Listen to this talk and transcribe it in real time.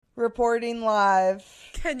Reporting live.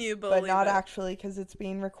 Can you believe it? But not actually, because it's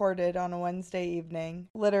being recorded on a Wednesday evening.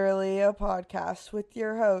 Literally a podcast with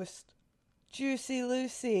your host, Juicy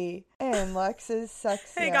Lucy, and Lex's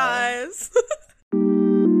Sexy. Hey, guys.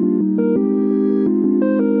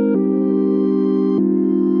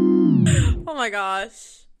 Oh my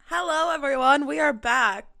gosh. Hello, everyone. We are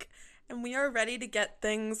back, and we are ready to get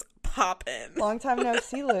things poppin'. Long time no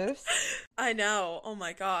see, Luce. I know. Oh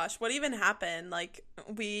my gosh. What even happened? Like,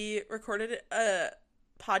 we recorded a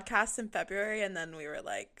podcast in February, and then we were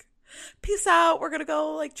like, peace out. We're gonna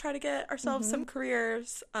go, like, try to get ourselves some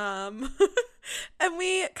careers. And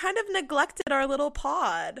we kind of neglected our little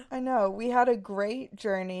pod. I know. We had a great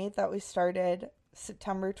journey that we started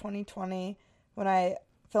September 2020 when I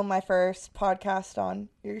filmed my first podcast on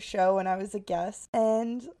your show and I was a guest.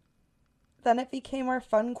 And then it became our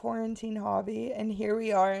fun quarantine hobby, and here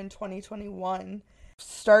we are in 2021,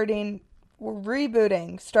 we're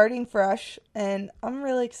rebooting, starting fresh, and I'm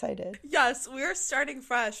really excited. Yes, we're starting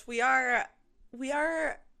fresh. We are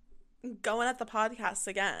going at the podcast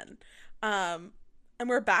again. And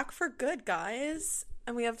we're back for good, guys.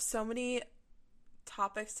 And we have so many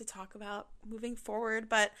topics to talk about moving forward,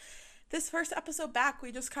 but this first episode back,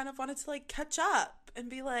 we just kind of wanted to, like, catch up and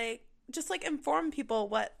be like, just, like, inform people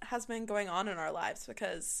what has been going on in our lives,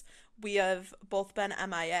 because we have both been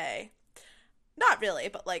MIA. Not really,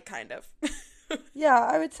 but, like, kind of. Yeah,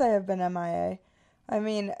 I would say I've been MIA. I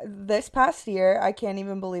mean, this past year, I can't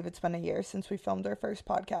even believe it's been a year since we filmed our first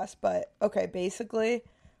podcast. But, okay, basically,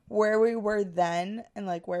 where we were then and,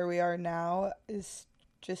 like, where we are now is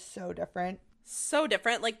just so different. So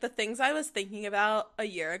different. Like, the things I was thinking about a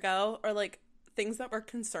year ago, or, like, things that were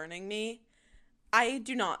concerning me, I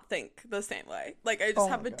do not think the same way. Like, I just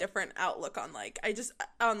have a different outlook on life. I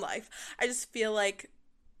just feel like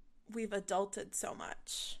we've adulted so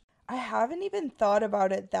much. I haven't even thought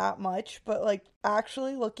about it that much, but, like,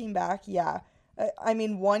 actually looking back, yeah. I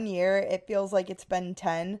mean, 1 year, it feels like it's been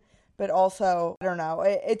 10, but also, I don't know,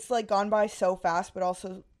 it's, like, gone by so fast, but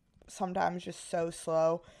also sometimes just so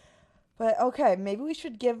slow. But, okay, maybe we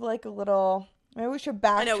should give, like, maybe we should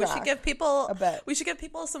backtrack. I know, we should give people a bit. We should give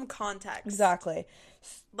people some context. Exactly.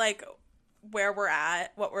 Like, where we're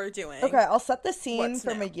at, what we're doing. Okay, I'll set the scene What's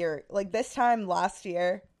from new? a year. Like, this time last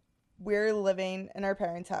year, we're living in our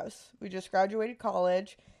parents' house. We just graduated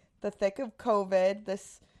college. The thick of COVID,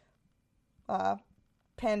 this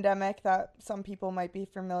pandemic that some people might be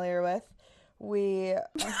familiar with.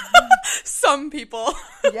 Some people.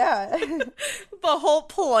 Yeah. The whole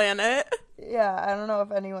planet. Yeah, I don't know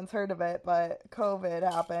if anyone's heard of it, but COVID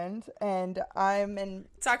happened, and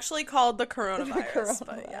It's actually called the coronavirus,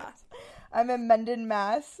 but yeah. I'm in Mendon,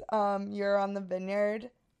 Mass. You're on the Vineyard,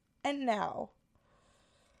 and now,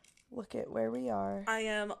 look at where we are. I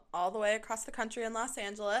am all the way across the country in Los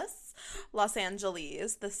Angeles,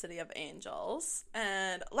 the city of angels.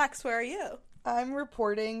 And Lex, where are you? I'm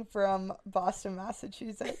reporting from Boston,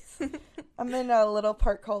 Massachusetts. I'm in a little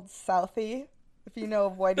park called Southie, if you know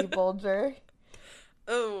of Whitey Bulger.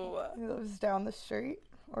 Oh. He lives down the street,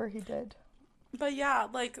 or he did. But yeah,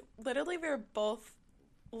 like, literally we were both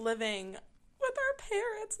living with our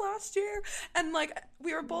parents last year. And, like,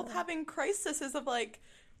 we were both having crises of, like,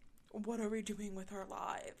 what are we doing with our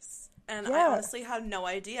lives? And I honestly had no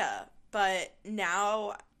idea. But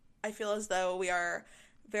now I feel as though we are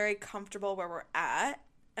very comfortable where we're at,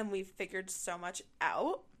 and we've figured so much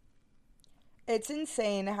out. It's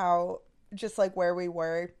insane how just, like, where we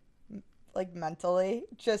were, like, mentally,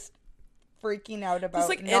 just freaking out about, just,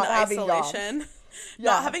 like, not in having isolation. jobs.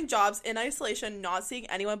 Not having jobs, in isolation, not seeing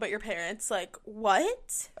anyone but your parents. Like,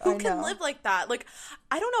 what? Who can live like that? Like,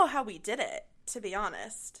 I don't know how we did it, to be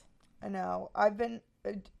honest. I know.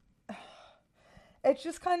 It's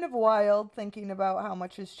just kind of wild thinking about how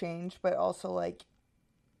much has changed, but also, like,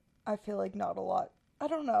 I feel like not a lot. I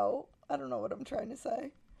don't know what I'm trying to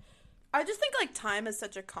say. I just think, like, time is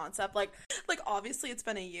such a concept. Like, obviously it's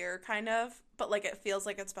been a year, kind of, but, like, it feels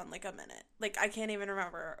like it's been, like, a minute. Like, I can't even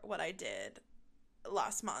remember what I did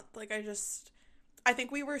last month. Like, I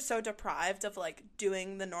think we were so deprived of, like,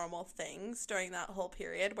 doing the normal things during that whole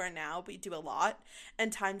period, where now we do a lot,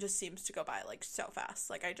 and time just seems to go by, like, so fast.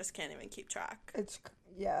 Like, I just can't even keep track.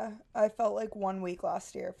 I felt like 1 week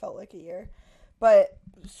last year felt like a year. But,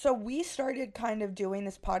 so we started kind of doing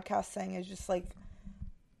this podcast thing as just, like,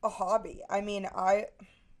 a hobby. I mean,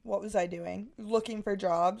 what was I doing? Looking for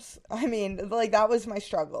jobs. I mean, like, that was my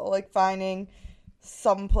struggle. Like, finding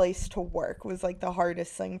some place to work was, like, the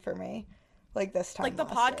hardest thing for me. Like, this time like, the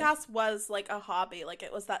podcast was, like, a hobby. Like,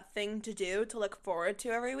 it was that thing to do, to look forward to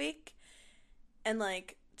every week, and,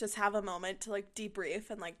 like, just have a moment to, like, debrief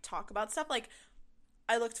and, like, talk about stuff. Like,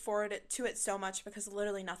 I looked forward to it so much because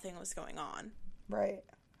literally nothing was going on. Right.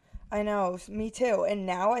 I know, me too. And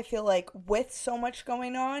now I feel like with so much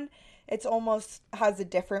going on, it's almost has a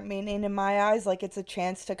different meaning in my eyes. Like it's a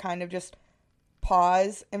chance to kind of just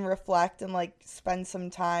pause and reflect and like spend some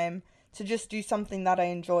time to just do something that I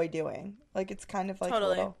enjoy doing. Like it's kind of like a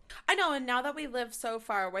Totally. little, I know, and now that we live so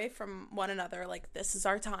far away from one another, like this is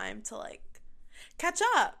our time to like catch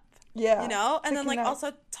up, yeah, and to then like connect.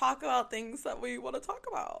 also talk about things that we want to talk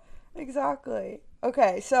about. Exactly.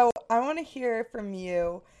 Okay, so I want to hear from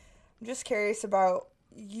you. I'm just curious about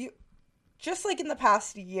you, just like in the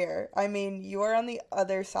past year. I mean, you are on the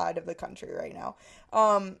other side of the country right now.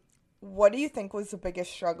 Um, what do you think was the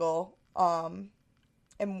biggest struggle?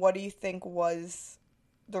 And what do you think was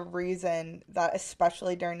the reason that,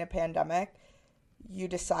 especially during the pandemic, you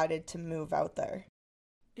decided to move out there?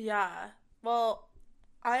 Yeah. Well,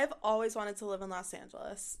 I've always wanted to live in Los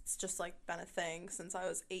Angeles. It's just like been a thing since I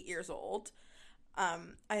was 8 years old.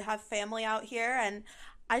 I have family out here and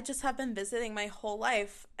I just have been visiting my whole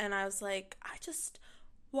life. And I was like, I just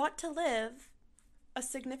want to live a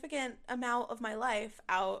significant amount of my life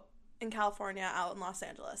out in California, out in Los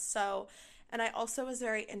Angeles. So, and I also was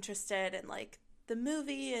very interested in like the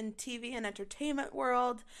movie and TV and entertainment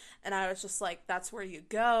world. And I was just like, that's where you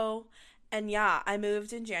go. And yeah, I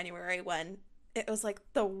moved in January when it was like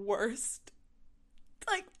the worst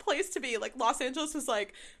like place to be. Like Los Angeles was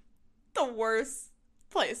like the worst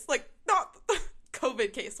place. Like not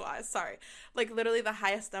COVID case wise, sorry. Like literally the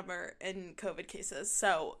highest number in COVID cases.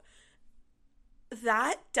 So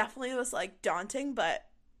that definitely was like daunting, but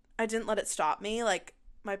I didn't let it stop me. Like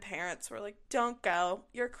my parents were like, "Don't go.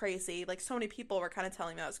 You're crazy." Like so many people were kind of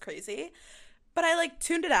telling me I was crazy. But I like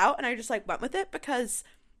tuned it out and I just like went with it because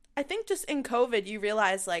I think just in COVID you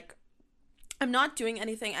realize like I'm not doing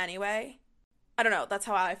anything anyway. I don't know, that's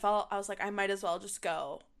how I felt. I was like I might as well just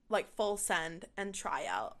go like full send and try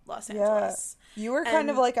out Los Yeah. Angeles. You were kind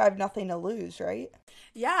of And like, I have nothing to lose, right?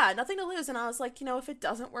 yeah, nothing to lose. And I was like, if it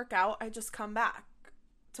doesn't work out, I just come back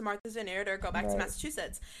to Martha's Vineyard or go back to Right.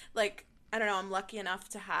 Massachusetts. Like, I don't know, I'm lucky enough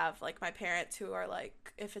to have like my parents who are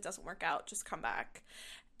like, if it doesn't work out, just come back.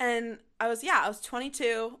 And I was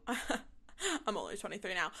 22. I'm only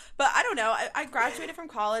 23 now. But I don't know. I graduated from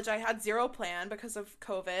college. I had zero plan because of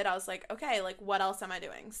COVID. I was like, okay, like, what else am I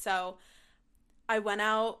doing? So I went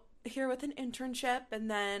out here with an internship and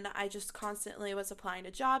then I just constantly was applying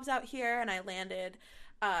to jobs out here and I landed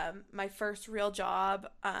my first real job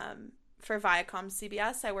for Viacom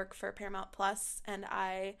CBS. I work for Paramount Plus and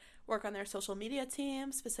I work on their social media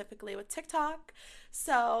team, specifically with TikTok.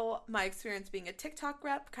 So my experience being a TikTok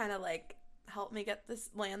rep kind of like helped me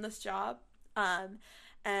land this job. Um,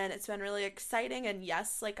 and it's been really exciting. And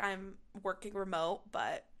yes, like I'm working remote,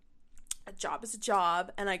 but a job is a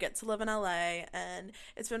job and I get to live in LA and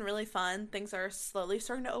it's been really fun. Things are slowly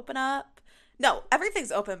starting to open up. No,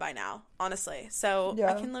 everything's open by now, honestly. So I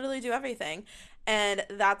Yeah. can literally do everything. And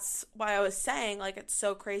that's why I was saying, like, it's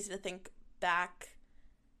so crazy to think back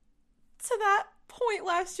to that point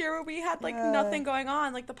last year where we had, like, Yeah. nothing going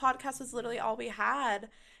on. Like, the podcast was literally all we had.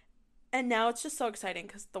 And now it's just so exciting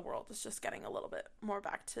because the world is just getting a little bit more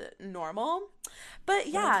back to normal. But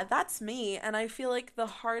Yeah. yeah, that's me. And I feel like the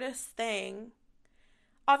hardest thing,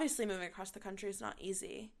 obviously, moving across the country is not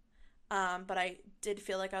easy. But I did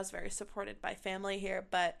feel like I was very supported by family here.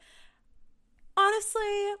 But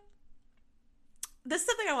honestly, this is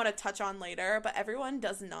something I want to touch on later, but everyone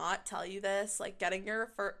does not tell you this. Like getting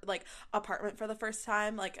your like apartment for the first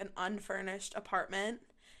time, like an unfurnished apartment,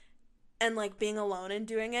 and like being alone and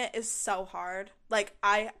doing it is so hard. Like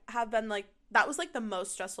I have been like that was like the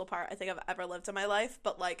most stressful part I think I've ever lived in my life,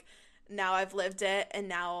 but like now I've lived it and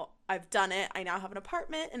now I've done it. I now have an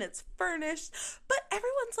apartment and it's furnished. But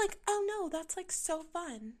everyone's like, "Oh no, that's like so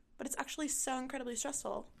fun." But it's actually so incredibly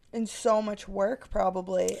stressful. And so much work,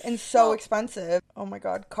 probably. And so Well, expensive. Oh my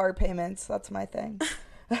God. Car payments. That's my thing.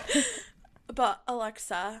 but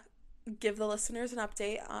Alexa, give the listeners an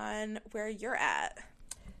update on where you're at.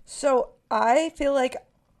 So I feel like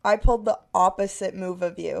I pulled the opposite move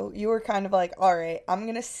of you. You were kind of like, all right, I'm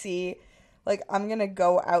going to see, like, I'm going to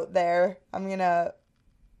go out there. I'm going to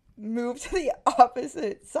move to the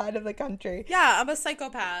opposite side of the country. Yeah, I'm a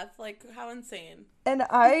psychopath. Like, how insane. And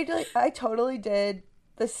I totally did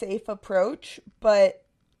the safe approach, but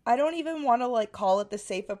I don't even want to like call it the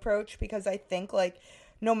safe approach because I think like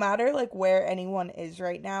no matter like where anyone is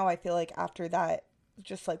right now, I feel like after that,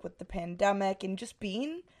 just like with the pandemic and just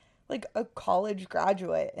being like a college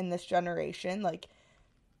graduate in this generation, like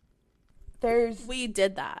there's We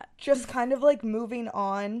did that. just kind of like moving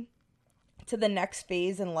on to the next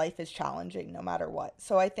phase in life is challenging no matter what.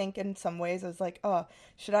 So I think in some ways I was like, oh,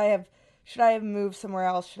 should I have moved somewhere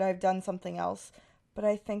else? Should I have done something else? But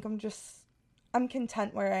I think I'm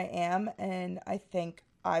content where I am, and I think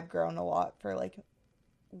I've grown a lot for like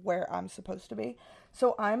where I'm supposed to be.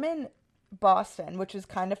 So I'm in Boston, which is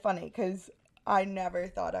kind of funny because I never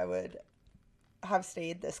thought I would have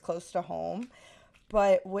stayed this close to home.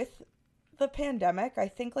 But with the pandemic, I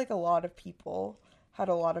think like a lot of people had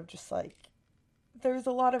a lot of just like, there's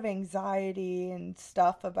a lot of anxiety and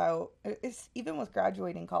stuff about it's even with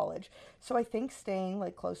graduating college. So I think staying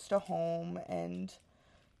like close to home and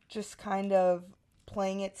just kind of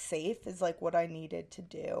playing it safe is like what I needed to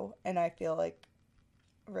do. And I feel like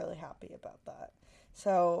really happy about that.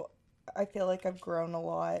 So I feel like I've grown a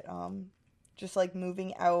lot. Just like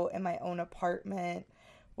moving out in my own apartment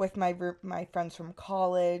with my friends from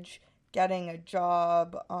college, getting a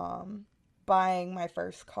job, buying my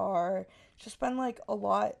first car. It's just been like a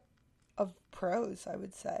lot of pros, I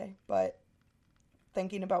would say. But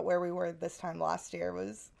thinking about where we were this time last year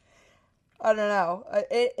was, I don't know.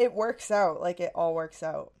 It works out. Like it all works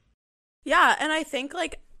out. Yeah, and I think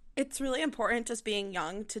like it's really important just being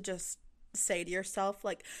young to just say to yourself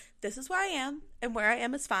like, this is where I am and where I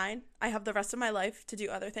am is fine. I have the rest of my life to do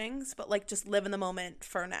other things, but like just live in the moment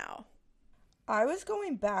for now. I was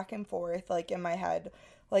going back and forth like in my head,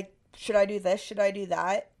 like should I do this? Should I do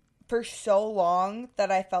that? For so long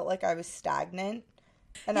that I felt like I was stagnant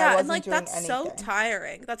and I Yeah, and wasn't like doing that's anything. so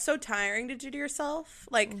tiring. That's so tiring to do to yourself.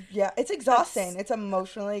 Like Yeah, it's exhausting. It's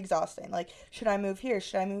emotionally exhausting. Like, should I move here?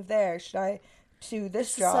 Should I move there? Should I do this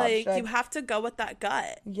it's just job? Should like I... you have to go with that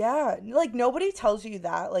gut. Yeah, like nobody tells you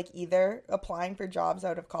that, like either applying for jobs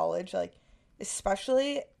out of college, like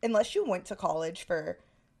especially unless you went to college for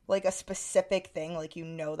like a specific thing, like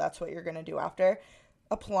that's what you're gonna do after.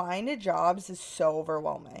 Applying to jobs is so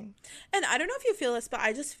overwhelming. And I don't know if you feel this, but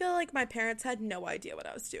I just feel like my parents had no idea what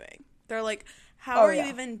I was doing. They're like, how Oh are you yeah.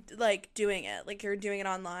 even like doing it? Like you're doing it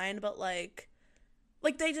online, but like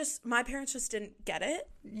they just my parents just didn't get it,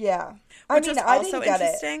 Yeah. I which mean, was I also didn't get it.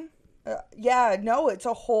 interesting. Yeah, no, it's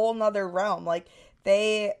a whole nother realm. Like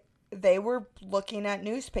they were looking at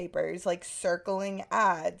newspapers, like circling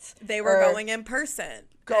ads They were or going in person and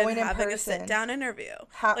going in having a person. sit down interview.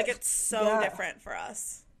 Like it's so Yeah, different for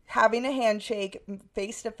us. having a handshake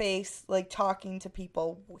face to face, like talking to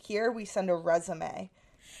people. Here we send a resume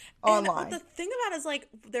And online. the thing about it is like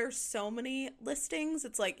there's so many listings.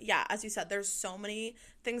 It's like, yeah, as you said, there's so many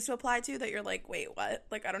things to apply to that you're like, wait, what?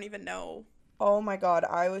 Like I don't even know. Oh my God,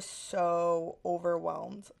 I was so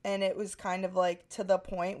overwhelmed. And it was kind of like to the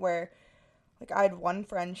point where, like, I had one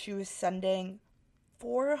friend, she was sending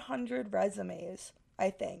 400 resumes,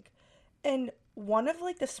 I think. And one of,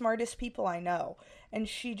 like, the smartest people I know. And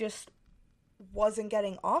she just wasn't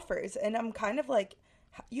getting offers. And I'm kind of like,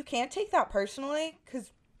 you can't take that personally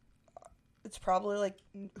because it's probably like,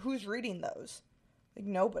 who's reading those? Like,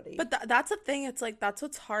 nobody. But that's the thing. It's like that's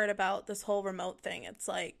what's hard about this whole remote thing. It's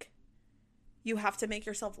like you have to make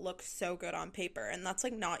yourself look so good on paper, and that's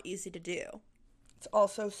like not easy to do. It's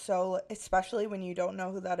also so, especially when you don't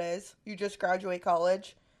know who that is. You just graduate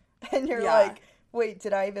college and you're Yeah. like, wait,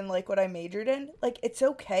 did I even like what I majored in? Like, it's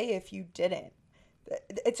okay if you didn't.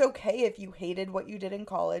 It's okay if you hated what you did in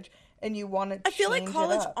college and you want to I feel like change it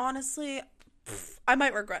college, up. honestly, I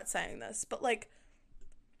might regret saying this, but like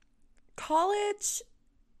college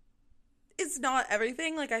is not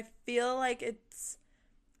everything. Like I feel like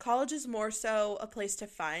college is more so a place to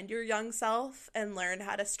find your young self and learn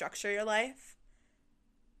how to structure your life.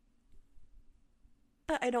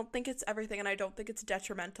 But I don't think it's everything, and I don't think it's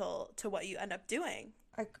detrimental to what you end up doing.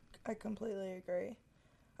 I completely agree.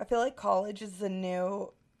 I feel like college is the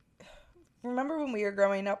new. Remember when we were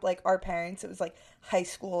growing up, like our parents, it was like high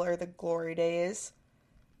school or the glory days,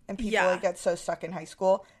 and people Yeah. like get so stuck in high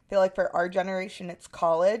school. I feel like for our generation, it's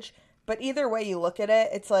college. But either way you look at it,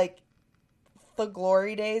 it's like the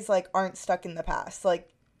glory days like aren't stuck in the past. Like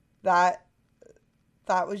that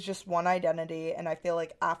was just one identity, and I feel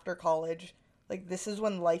like after college, like this is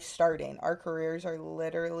when life's starting. Our careers are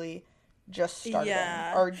literally just starting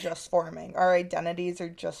Yeah. or just forming. Our identities are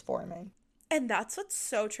just forming. And that's what's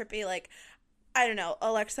so trippy. Like, I don't know,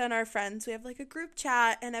 Alexa and our friends, we have like a group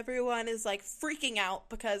chat, and everyone is like freaking out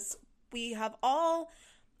because we have all.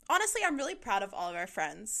 Honestly, I'm really proud of all of our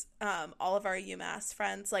friends, all of our UMass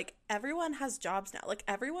friends. Like, everyone has jobs now. Like,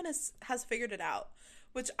 everyone has figured it out,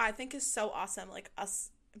 which I think is so awesome. Like,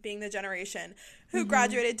 us being the generation who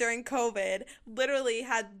graduated during COVID, literally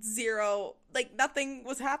had zero, like, nothing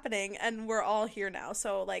was happening, and we're all here now.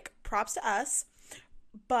 So, like, props to us.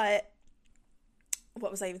 But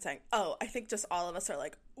what was I even saying? Oh, I think just all of us are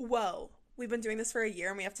like, whoa, we've been doing this for a year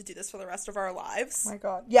and we have to do this for the rest of our lives. Oh my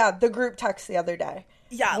God. Yeah, the group text the other day.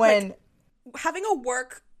 Yeah, when like having a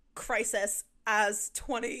work crisis as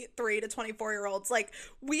 23 to 24-year-olds, like,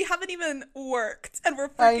 we haven't even worked and we're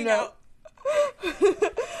freaking out.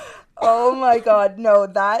 Oh my God, no,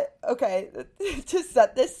 okay, to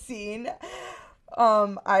set this scene,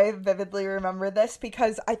 I vividly remember this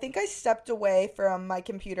because I think I stepped away from my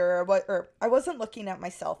computer, or I wasn't looking at my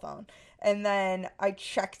cell phone, and then I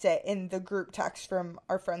checked it in the group text from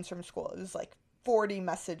our friends from school. It was like 40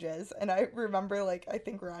 messages, and I remember, like, I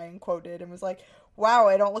think Ryan quoted and was like, wow,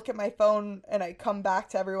 I don't look at my phone and I come back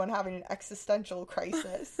to everyone having an existential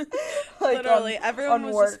crisis. Like, literally, everyone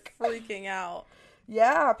was work. just freaking out.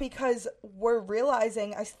 Yeah, because we're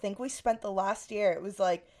realizing, I think we spent the last year, it was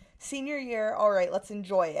like, senior year, all right, let's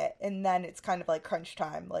enjoy it. And then it's kind of like crunch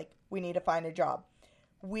time, like, we need to find a job.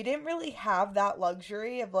 We didn't really have that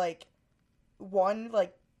luxury of, like,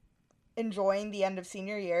 like, enjoying the end of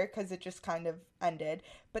senior year because it just kind of ended,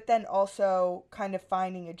 but then also kind of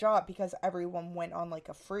finding a job because everyone went on, like,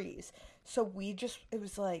 a freeze. So it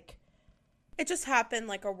was like... It just happened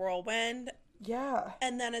like a whirlwind. Yeah.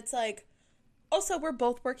 And then it's like, also, we're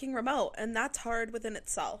both working remote, and that's hard within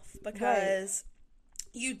itself because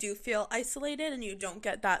you do feel isolated and you don't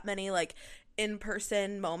get that many, like,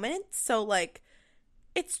 in-person moments. So, like,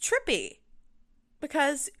 it's trippy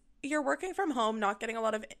because you're working from home, not getting a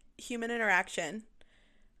lot of human interaction.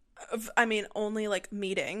 Only, like,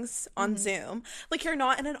 meetings on Zoom. Like, you're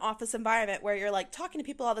not in an office environment where you're, like, talking to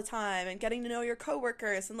people all the time and getting to know your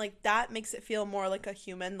coworkers, and, like, that makes it feel more like a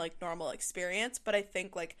human, like, normal experience. But I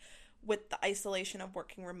think, like, with the isolation of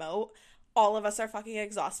working remote, all of us are fucking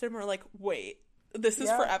exhausted and we're like, wait, this is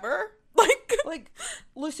forever? Like,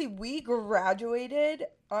 Lucy, we graduated,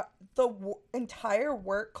 entire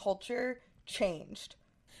work culture changed.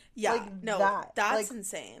 Yeah, like, no, that's like,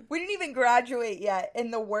 insane. We didn't even graduate yet,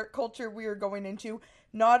 and the work culture we were going into,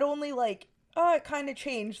 not only, like, it kind of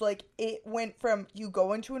changed, like, it went from you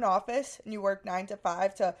go into an office and you work 9 to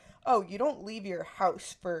 5 to, you don't leave your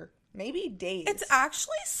house for maybe days. It's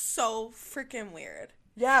actually so freaking weird.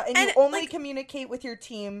 Yeah, and you only, like, communicate with your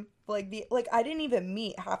team, I didn't even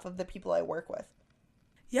meet half of the people I work with.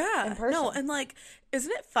 Yeah, in person. No, and, like,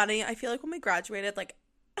 isn't it funny? I feel like when we graduated, like,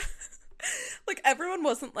 like, everyone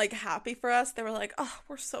wasn't, like, happy for us. They were like, oh,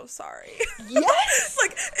 we're so sorry. Yes!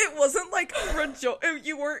 Like, it wasn't, like,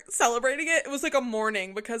 you weren't celebrating it. It was, like, a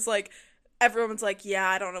mourning because, like, everyone's like, yeah,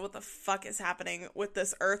 I don't know what the fuck is happening with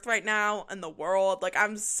this earth right now and the world. Like,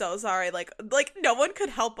 I'm so sorry. Like no one could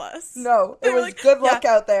help us. No, it was like, good luck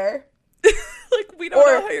out there. Like, we don't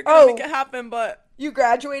know how you're going to make it happen, but... You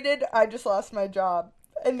graduated, I just lost my job.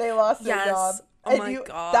 And they lost their job. Oh, my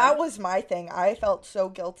God. That was my thing. I felt so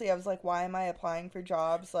guilty. I was like, why am I applying for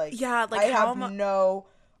jobs? Like, yeah, like, I have no...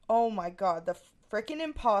 Oh, my God. The freaking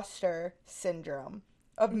imposter syndrome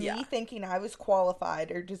of me thinking I was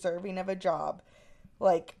qualified or deserving of a job,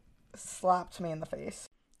 like, slapped me in the face.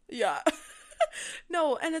 Yeah.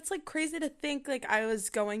 No, and it's, like, crazy to think, like, I was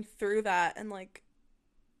going through that and, like,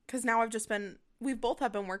 because now we both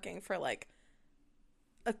have been working for, like,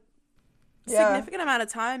 a significant amount of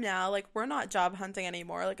time now. Like, we're not job hunting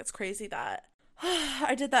anymore. Like, it's crazy that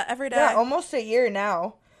I did that every day. Yeah, almost a year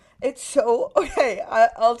now. It's so... Okay,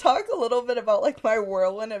 I'll talk a little bit about, like, my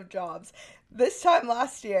whirlwind of jobs. This time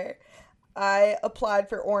last year, I applied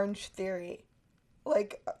for Orange Theory,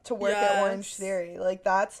 like, to work at Orange Theory. Like,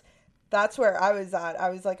 that's where I was at. I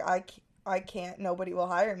was like, I can't, nobody will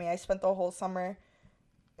hire me. I spent the whole summer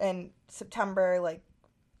in September, like,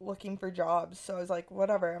 looking for jobs. So I was like,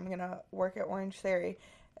 whatever, I'm gonna work at Orange Theory.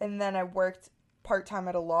 And then I worked part-time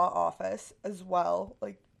at a law office as well,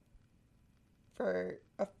 like, for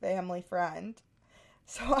a family friend.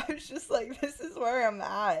 So I was just like, this is where I'm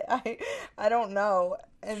at. I don't know.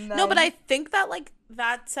 And then... No, but I think that, like,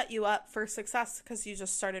 that set you up for success because you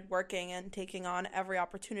just started working and taking on every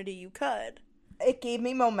opportunity you could. It gave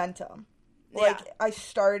me momentum. Like, I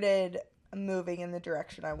started moving in the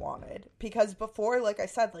direction I wanted. Because before, like I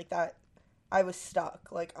said, like, that, I was stuck.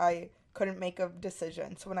 Like, I couldn't make a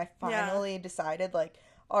decision. So when I finally decided, like,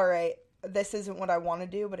 all right, this isn't what I want to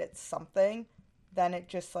do, but it's something... Then it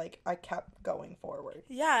just, like, I kept going forward.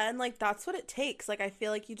 Yeah, and, like, that's what it takes. Like, I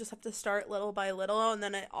feel like you just have to start little by little, and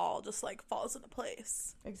then it all just, like, falls into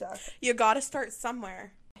place. Exactly. You gotta start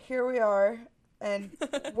somewhere. Here we are, and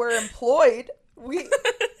we're employed. We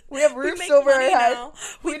have roofs over our head. Now.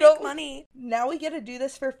 We make money. Now we get to do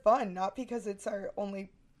this for fun, not because it's our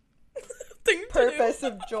only purpose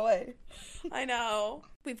of joy. I know.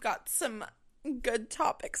 We've got some good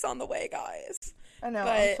topics on the way, guys. I know.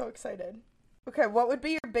 I'm so excited. Okay, what would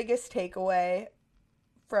be your biggest takeaway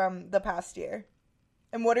from the past year?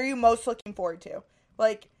 And what are you most looking forward to?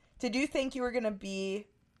 Like, did you think you were going to be...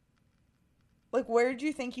 Like, where did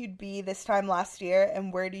you think you'd be this time last year,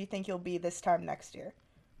 and where do you think you'll be this time next year?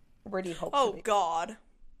 Where do you hope to be? Oh, God.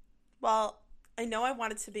 Well, I know I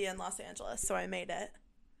wanted to be in Los Angeles, so I made it.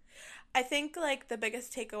 I think, like, the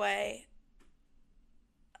biggest takeaway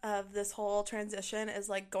of this whole transition is,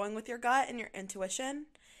 like, going with your gut and your intuition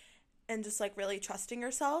and just, like, really trusting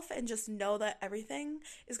yourself and just know that everything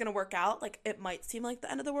is going to work out. Like, it might seem like the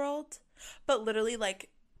end of the world, but literally, like,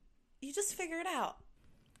 you just figure it out.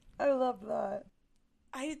 I love that.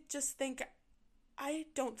 I just think I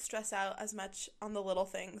don't stress out as much on the little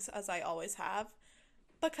things as I always have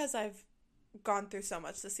because I've gone through so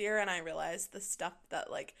much this year and I realized the stuff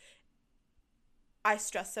that, like, I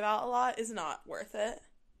stressed about a lot is not worth it.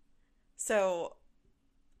 So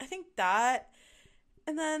I think that,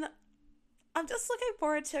 and then I'm just looking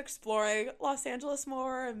forward to exploring Los Angeles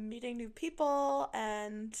more and meeting new people,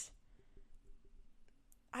 and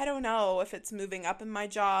I don't know if it's moving up in my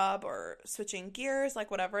job or switching gears, like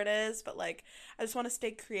whatever it is, but like I just want to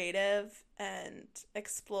stay creative and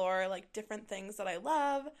explore like different things that I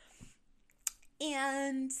love.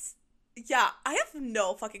 And yeah, I have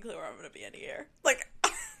no fucking clue where I'm going to be in a year. Like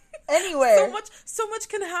anywhere. So much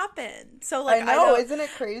can happen. So like I know, isn't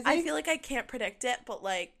it crazy? I feel like I can't predict it, but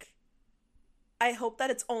like I hope that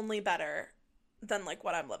it's only better than like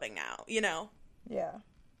what I'm living now, you know? Yeah.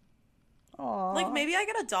 Aww. Like, maybe I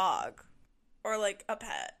get a dog. Or, like, a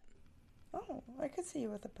pet. Oh, I could see you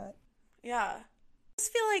with a pet. Yeah. I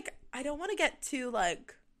just feel like I don't want to get too,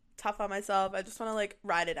 like, tough on myself. I just want to, like,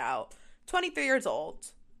 ride it out. 23 years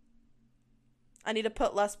old. I need to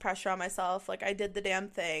put less pressure on myself. Like, I did the damn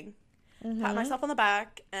thing. Mm-hmm. Pat myself on the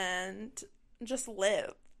back and just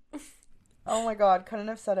live. Oh, my God. Couldn't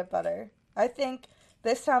have said it better. I think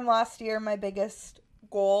this time last year, my biggest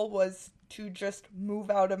goal was to just move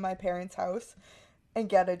out of my parents' house and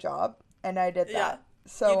get a job, and I did that. Yeah,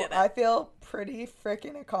 so I feel pretty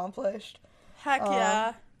freaking accomplished. Heck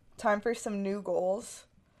yeah. Time for some new goals.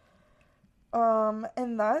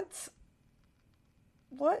 And that's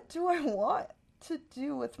what do I want to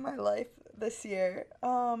do with my life this year?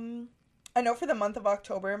 I know for the month of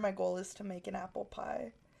October, my goal is to make an apple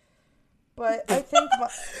pie. But I think...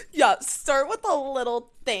 yeah, start with the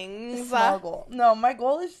little things. Small goal. No, my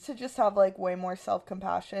goal is to just have, like, way more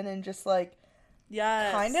self-compassion and just, like...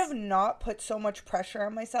 Yes. Kind of not put so much pressure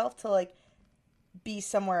on myself to, like, be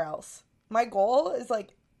somewhere else. My goal is,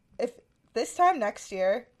 like, if this time next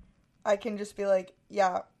year, I can just be like,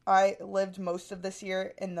 yeah, I lived most of this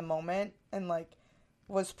year in the moment and, like,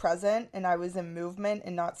 was present and I was in movement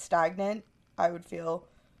and not stagnant, I would feel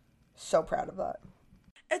so proud of that.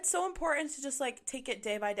 It's so important to just, like, take it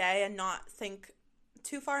day by day and not think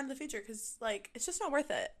too far into the future because, like, it's just not worth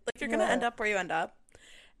it. Like, you're going to end up where you end up.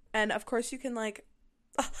 And, of course, you can, like,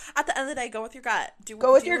 at the end of the day, go with your gut.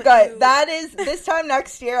 Go with your gut. That is, this time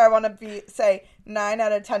next year, I want to say 9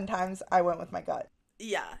 out of 10 times I went with my gut.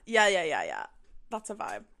 Yeah. That's a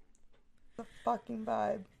vibe. It's a fucking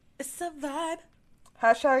vibe. It's a vibe.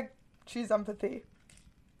 Hashtag choose empathy.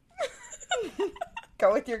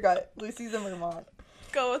 Go with your gut. Lucy's in Vermont.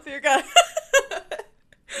 Go with your gut.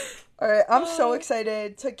 All right, I'm so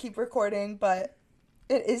excited to keep recording, but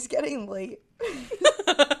it is getting late.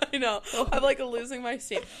 I know. I'm like losing my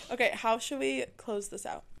steam. Okay, how should we close this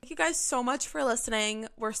out? Thank you guys so much for listening.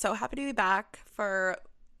 We're so happy to be back for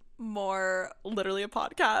more, literally a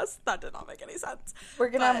podcast. That did not make any sense. We're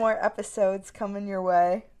going to have more episodes coming your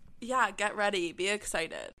way. Yeah, get ready. Be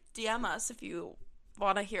excited. DM us if you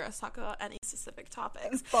want to hear us talk about any specific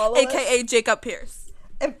topics. AKA Jacob Pierce.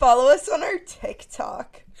 And follow us on our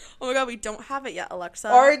TikTok. Oh my God, we don't have it yet, Alexa.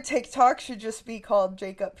 Our TikTok should just be called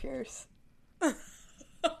Jacob Pierce.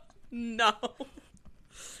 No.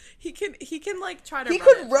 He can like try to He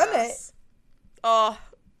could run it. Oh,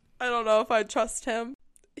 I don't know if I'd trust him.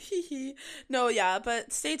 No, yeah,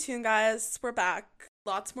 but stay tuned, guys. We're back.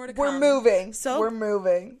 Lots more to come. We're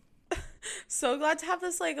moving. So glad to have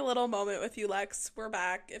this like a little moment with you, Lex. We're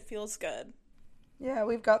back. It feels good. Yeah,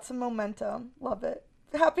 we've got some momentum. Love it.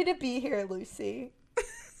 Happy to be here, Lucy.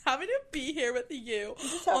 Happy to be here with you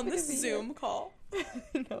on this Zoom call.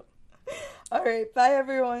 No. All right. Bye,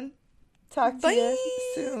 everyone. Talk to you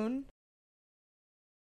soon.